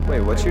Wait,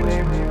 what's your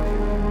name?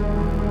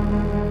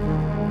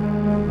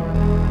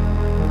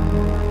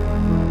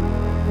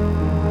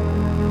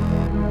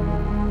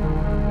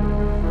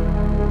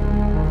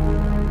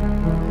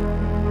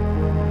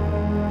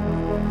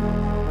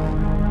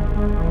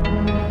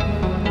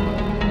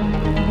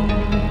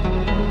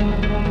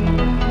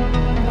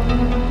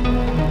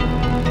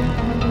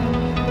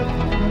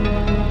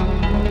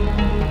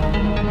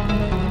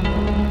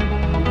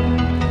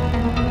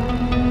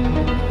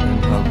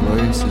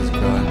 Voice is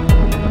gone.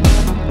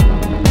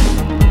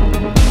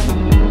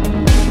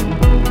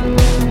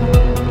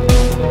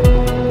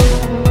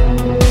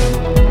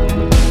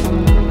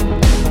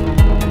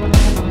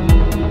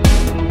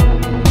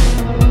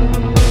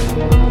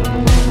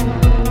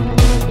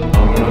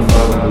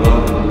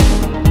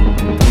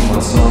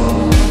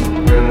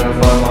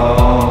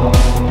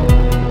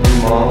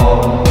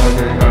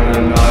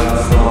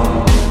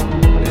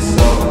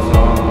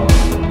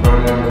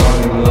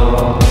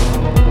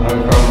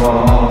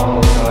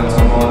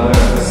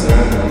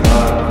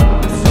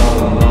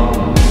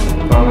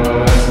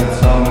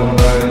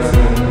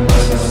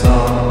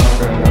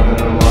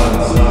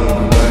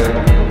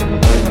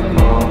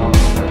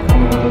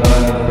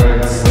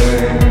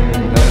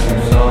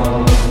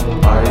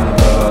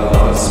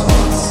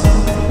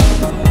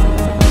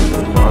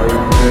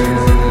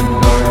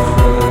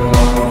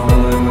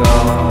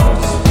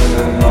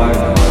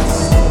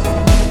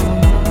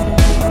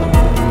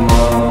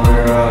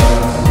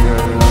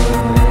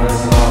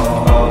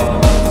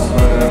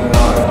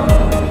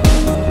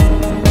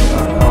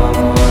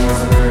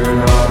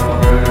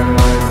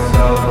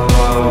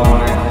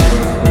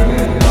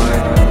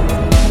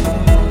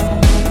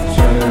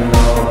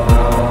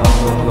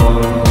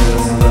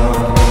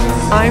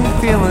 I'm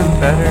feeling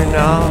better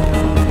now.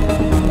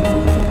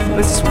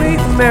 But sweet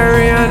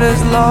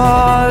Mariana's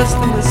lost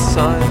in the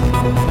sun.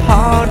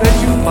 How did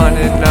you find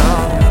it now?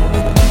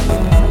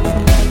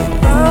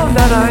 Found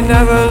that I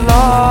never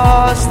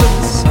lost in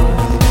the sun.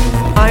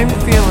 I'm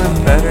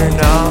feeling better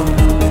now.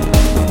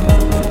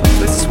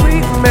 But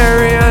sweet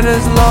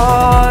Mariana's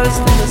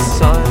lost in the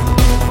sun.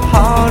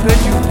 How did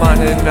you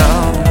find it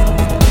now?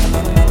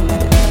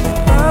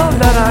 Found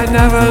that I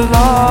never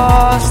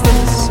lost in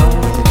the sun.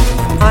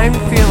 I'm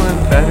feeling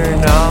better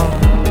now.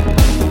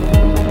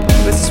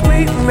 But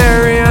sweet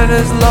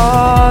Mariana's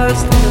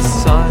lost in the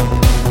sun.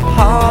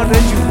 How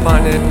did you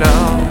find it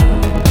now?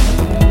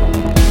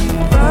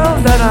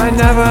 Found that I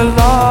never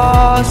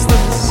lost in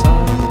the sun.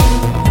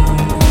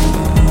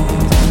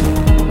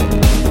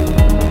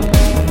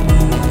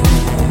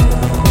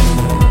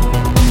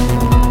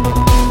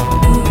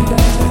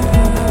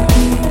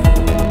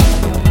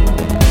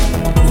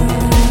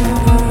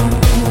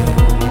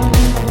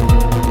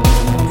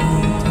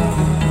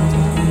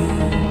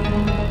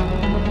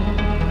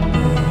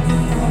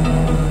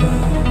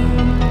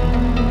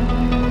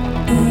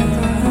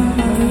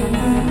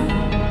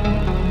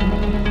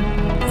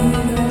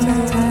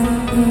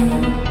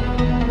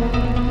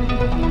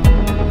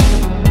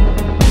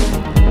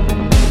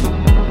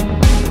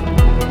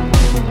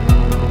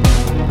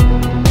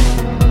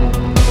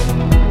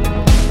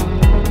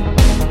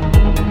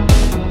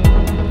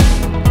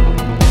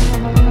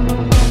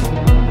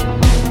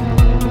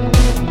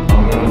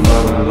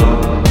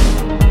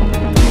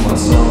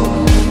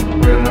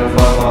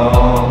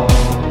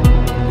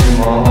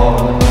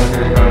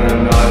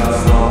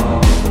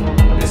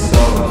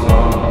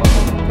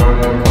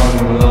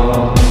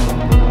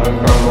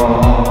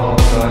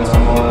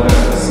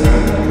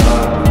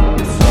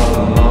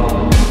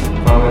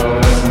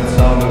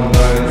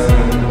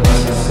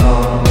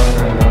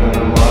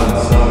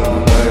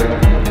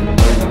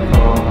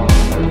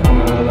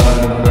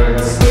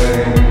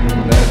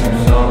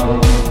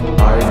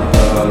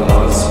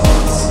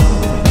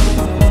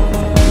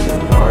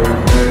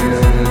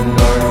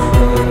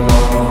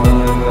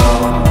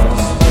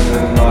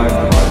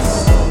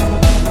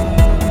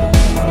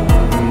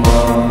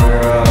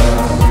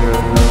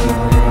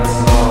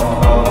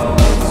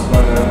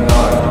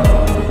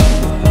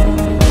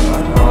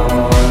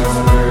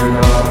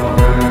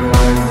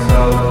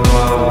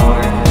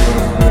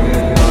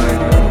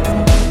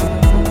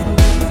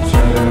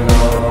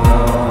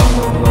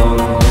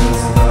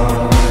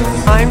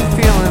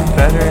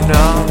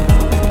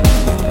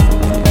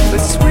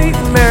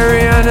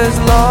 Mariana's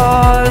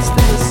lost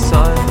in the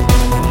sun.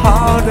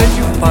 How did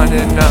you find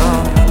it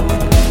now?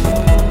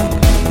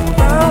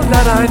 Found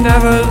that I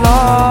never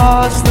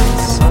lost in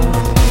the sun.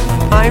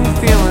 I'm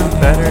feeling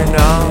better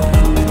now.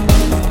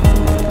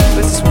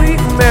 But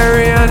sweet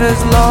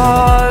Mariana's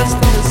lost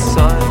in the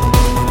sun.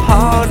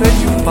 How did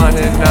you find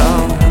it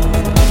now?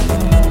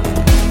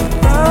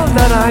 Found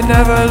that I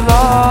never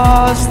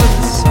lost in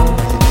the sun.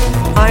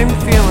 I'm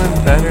feeling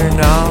better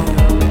now.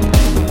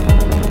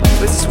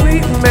 But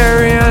sweet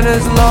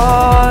Mariana's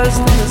lost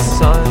in the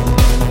sun.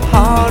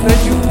 How did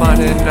you find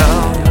it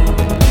now?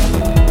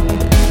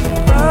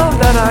 Found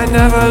that I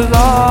never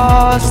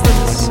lost in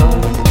the sun.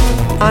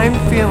 I'm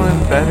feeling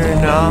better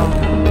now.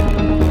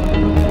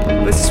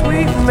 But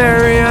sweet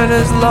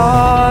Mariana's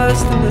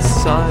lost in the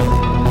sun.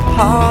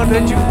 How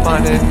did you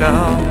find it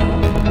now?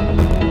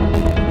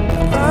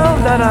 Girl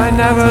that I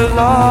never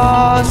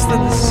lost in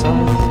the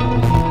sun.